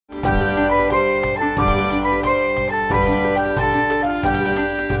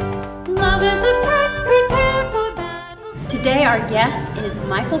our guest is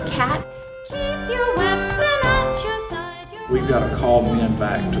Michael Catt. Keep your weapon at your side. We've got to call men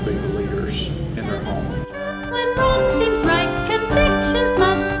back to be the leaders in their home. When wrong seems right, convictions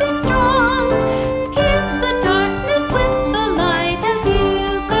must be strong. Pierce the darkness with the light as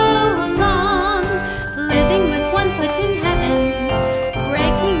you go along. Living with one foot in heaven,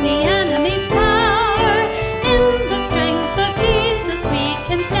 breaking the enemy's power. In the strength of Jesus we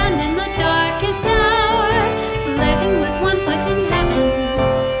can stand in the darkest hour. Living with one foot in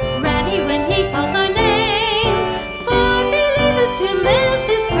heaven, ready when he calls our name. For believers to live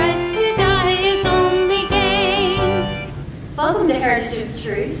is Christ, to die is only gain. Welcome to Heritage of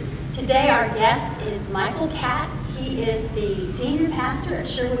Truth. Today our guest is Michael Catt. He is the senior pastor at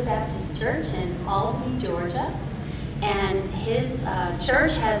Sherwood Baptist Church in Albany, Georgia. And his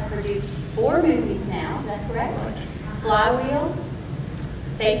church has produced 4 movies now, is that correct? Right. Flywheel,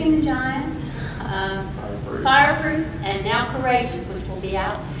 Facing the Giants, Fireproof, and now Courageous, which will be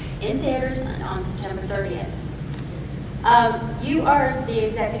out in theaters on September 30th. You are the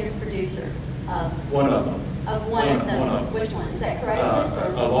executive producer of One of them. one of them. Which one? Is that Courageous?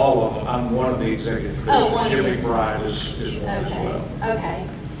 Of all of them, I'm one of the executive producers. one of Jimmy these. Bride is one as well. Okay.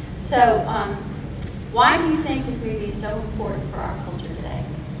 So, why do you think this movie is so important for our culture today?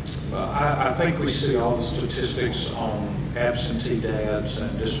 I think we see all the statistics on absentee dads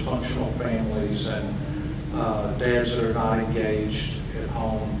and dysfunctional families and dads that are not engaged at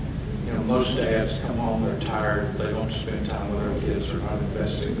home. You know, most dads come home, they're tired, they don't spend time with their kids, they're not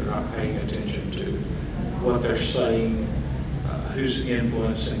investing, they're not paying attention to what they're saying, who's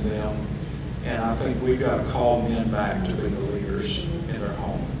influencing them. And I think we've got to call men back to be the leaders in their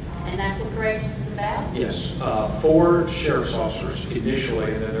home. And that's what Courageous is about? Yes, 4 sheriff's officers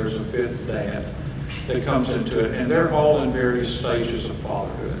initially, and then there's a 5th dad that comes into it, and they're all in various stages of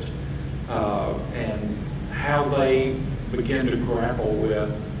fatherhood, and how they begin to grapple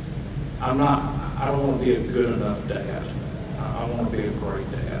with, I don't want to be a good enough dad. I want to be a great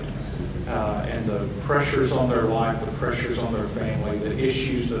dad. And the pressures on their life, the pressures on their family, the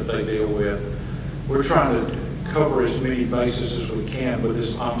issues that they deal with. We're trying to cover as many bases as we can with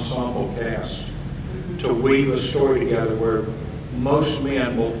this ensemble cast to weave a story together where most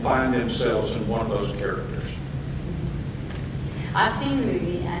men will find themselves in one of those characters. I've seen the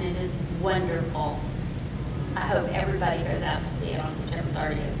movie, and it is wonderful. I hope everybody goes out to see it on September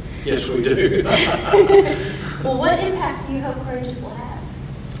 30th. Yes, we do. Well, what impact do you hope Courageous will have?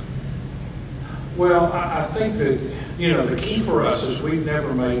 Well, I think that, you know, the key for us is we've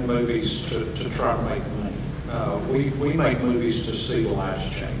never made movies to try to make money. We make movies to see lives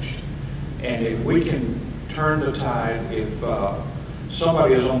changed. And if we can turn the tide, if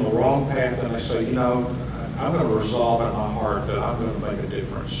somebody is on the wrong path and they say, you know, I'm going to resolve in my heart that I'm going to make a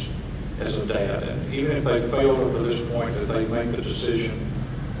difference as a dad. And even if they failed up to this point, that they make the decision,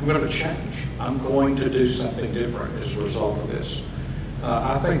 I'm going to change. I'm going to do something different as a result of this.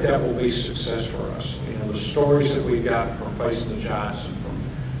 I think that will be success for us. You know, the stories that we've got from Facing the Giants and from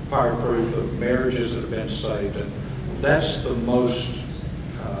Fireproof, of marriages that have been saved, and that's the most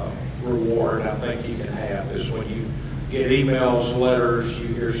reward I think you can have, is when you get emails, letters, you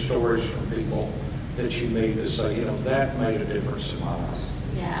hear stories from people that you meet that say, you know, that made a difference in my life.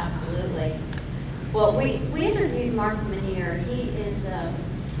 Yeah, absolutely. Well, we interviewed Mark Manier. He is a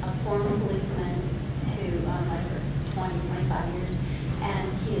former policeman who, like for 20, 25 years,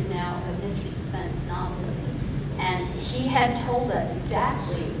 and he is now a mystery suspense novelist. And he had told us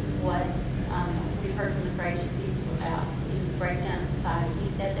exactly what we've heard from the Courageous people about the breakdown of society. He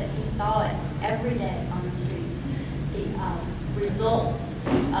said that he saw it every day on the streets, the results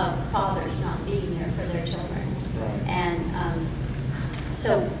of fathers not being there for their children. Right. And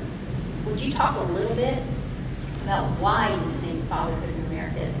so would you talk a little bit about why you think fatherhood in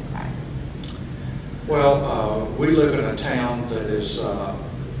America is in crisis? Well, we live in a town that is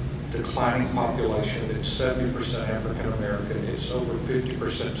declining population. It's 70% African American. It's over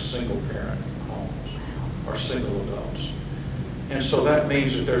 50% single parent homes or single adults. And so that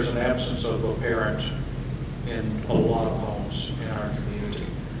means that there's an absence of a parent in a lot of homes in our community.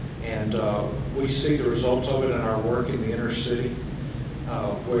 And we see the results of it in our work in the inner city,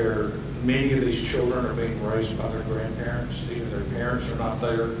 where many of these children are being raised by their grandparents. Even their parents are not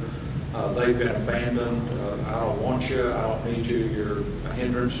there. They've been abandoned. I don't want you. I don't need you. You're a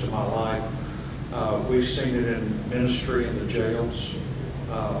hindrance to my life. We've seen it in ministry in the jails.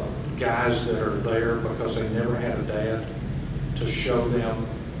 Guys that are there because they never had a dad to show them,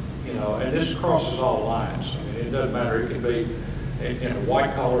 you know, and this crosses all lines. I mean, it doesn't matter. It can be in a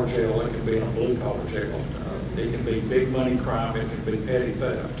white-collar jail. It can be in a blue-collar jail. It can be big money crime. It can be petty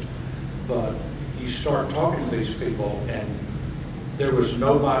theft. But you start talking to these people, and there was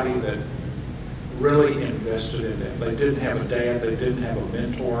nobody that really invested in them. They didn't have a dad, they didn't have a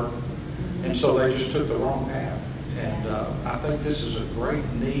mentor, and so they just took the wrong path. And I think this is a great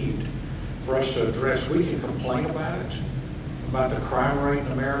need for us to address. We can complain about the crime rate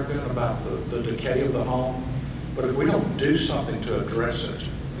in America, about the decay of the home, but if we don't do something to address it,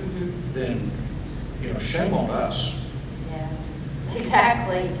 then, shame on us. Yeah,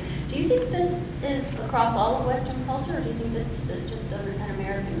 exactly. Do you think this is across all of Western culture, or do you think this is just an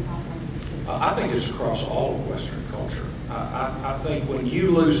American problem? I think it's across all of Western culture. I think when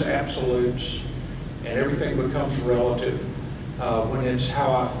you lose absolutes and everything becomes relative, when it's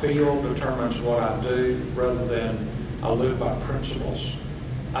how I feel determines what I do rather than I live by principles,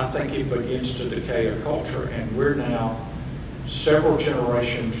 I think it begins to decay a culture. And we're now several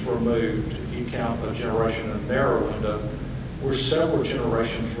generations removed. If you count a generation in a narrow window, we're several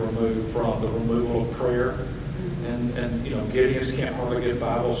generations removed from the removal of prayer. And Gideons can't hardly get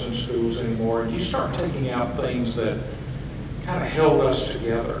Bibles in schools anymore. And you start taking out things that kind of held us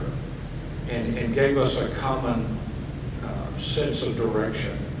together and gave us a common sense of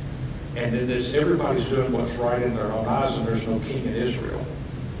direction. And then everybody's doing what's right in their own eyes, and there's no king in Israel.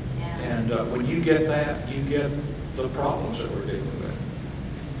 Yeah. And when you get that, you get the problems that we're dealing with.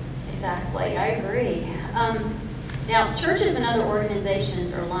 Exactly, I agree. Now, churches and other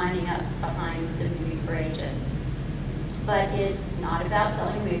organizations are lining up behind the movie Courageous. But it's not about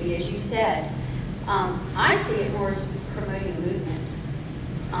selling a movie, as you said. I see it more as promoting a movement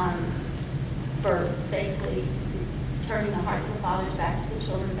for basically turning the heartful fathers back to the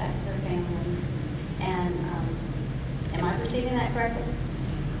children, back to their families. And am I perceiving that correctly?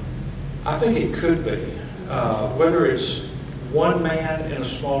 I think it could be. Whether it's one man in a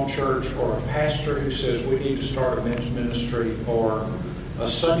small church or a pastor who says we need to start a men's ministry, or a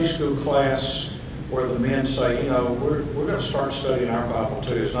Sunday school class where the men say, we're going to start studying our Bible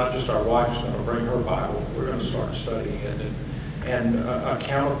too. It's not just our wife's going to bring her Bible. We're going to start studying it. And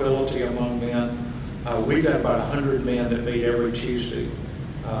accountability among men. We've got about 100 men that meet every Tuesday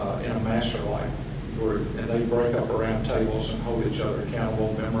in a master life, and they break up around tables and hold each other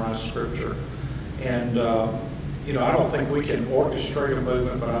accountable, memorize Scripture. And, I don't think we can orchestrate a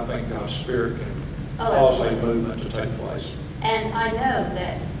movement, but I think God's Spirit can cause a movement to take place. And I know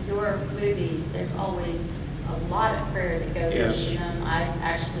that your movies, there's always a lot of prayer that goes into them. I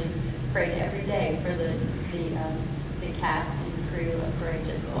actually prayed every day for the cast and crew of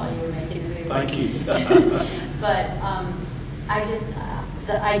Courageous while you were making the movie. Thank you. But I just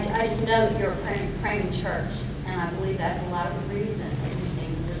know that you're a praying church, and I believe that's a lot of the reason that you're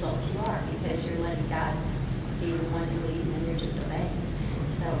seeing the results you are, because you're letting God be the one to lead, and you're just obeying.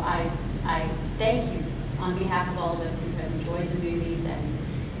 So I thank you on behalf of all of us who have enjoyed the movies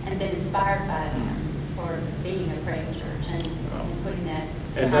and been inspired by them for being a praying church and putting that.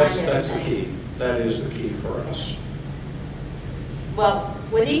 And that's the key. That is the key for us. Well,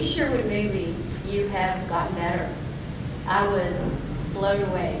 with each Sherwood movie, you have gotten better. I was blown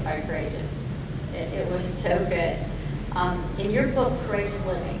away by Courageous. It was so good. In your book, Courageous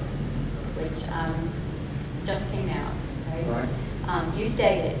Living, which just came out, right? You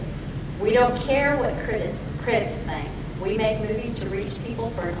stated, "We don't care what critics think. We make movies to reach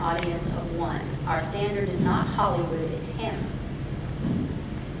people for an audience of one. Our standard is not Hollywood, it's Him."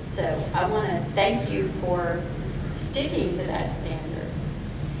 So I want to thank you for sticking to that standard.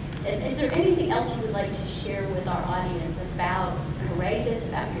 Is there anything else you would like to share with our audience about Courageous,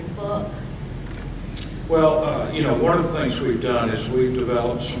 about your book? Well, one of the things we've done is we've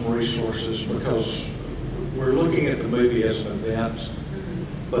developed some resources, because we're looking at the movie as an event,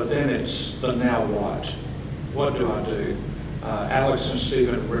 but then it's the now what? What do I do? Alex and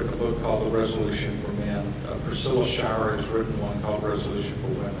Stephen have written a book called The Resolution for Men. Priscilla Shire has written one called Resolution for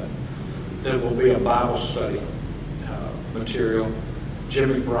Women. There will be a Bible study material.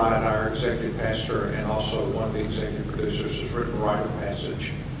 Jimmy Bride, our executive pastor, and also one of the executive producers, has written Rite of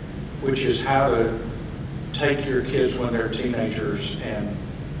Passage, which is how to take your kids when they're teenagers and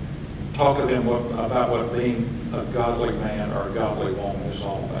talk to them about what being a godly man or a godly woman is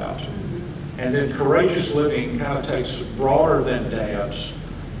all about. And then Courageous Living kind of takes broader than dads.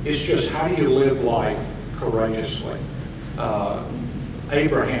 It's just, how do you live life courageously?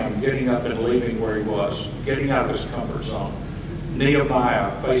 Abraham getting up and leaving where he was, getting out of his comfort zone.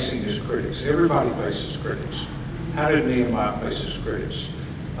 Nehemiah facing his critics. Everybody faces critics. How did Nehemiah face his critics?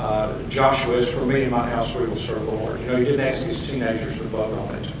 Joshua, as for me and my house, we will serve the Lord. He didn't ask his teenagers to vote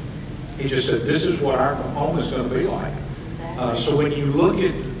on it. He just said, this is what our home is going to be like. Exactly. So when you look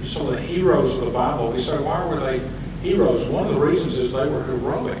at some of the heroes of the Bible, we say, why were they heroes? One of the reasons is they were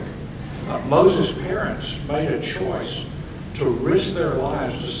heroic. Moses' parents made a choice to risk their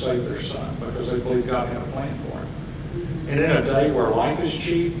lives to save their son because they believe God had a plan for him. And in a day where life is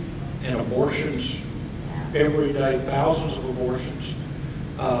cheap and abortions every day, thousands of abortions,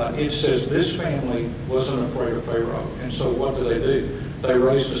 it says this family wasn't afraid of Pharaoh. And so what do? They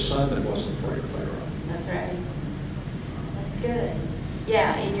raised a son that wasn't afraid of Pharaoh. That's right. That's good.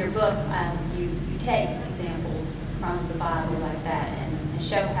 Yeah, in your book, you take examples from the Bible like that and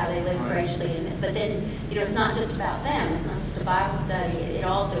show how they lived courageously. But then, it's not just about them. It's not just a Bible study. It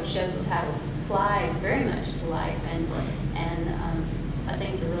also shows us how to apply very much to life. And I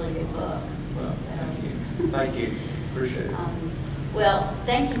think it's a really good book. Well, thank you. Thank you. Appreciate it. Well,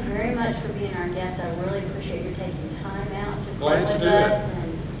 thank you very much for being our guest. I really appreciate your taking time out to spend with us.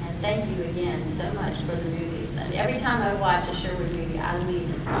 And thank you again so much for the movies. And every time I watch a Sherwood movie, I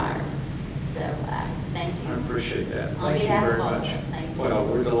leave inspired. So thank you. I appreciate that. On Thank you behalf very of all much. of us, thank you. Well,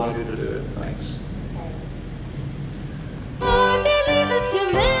 we're delighted to do it. Thanks.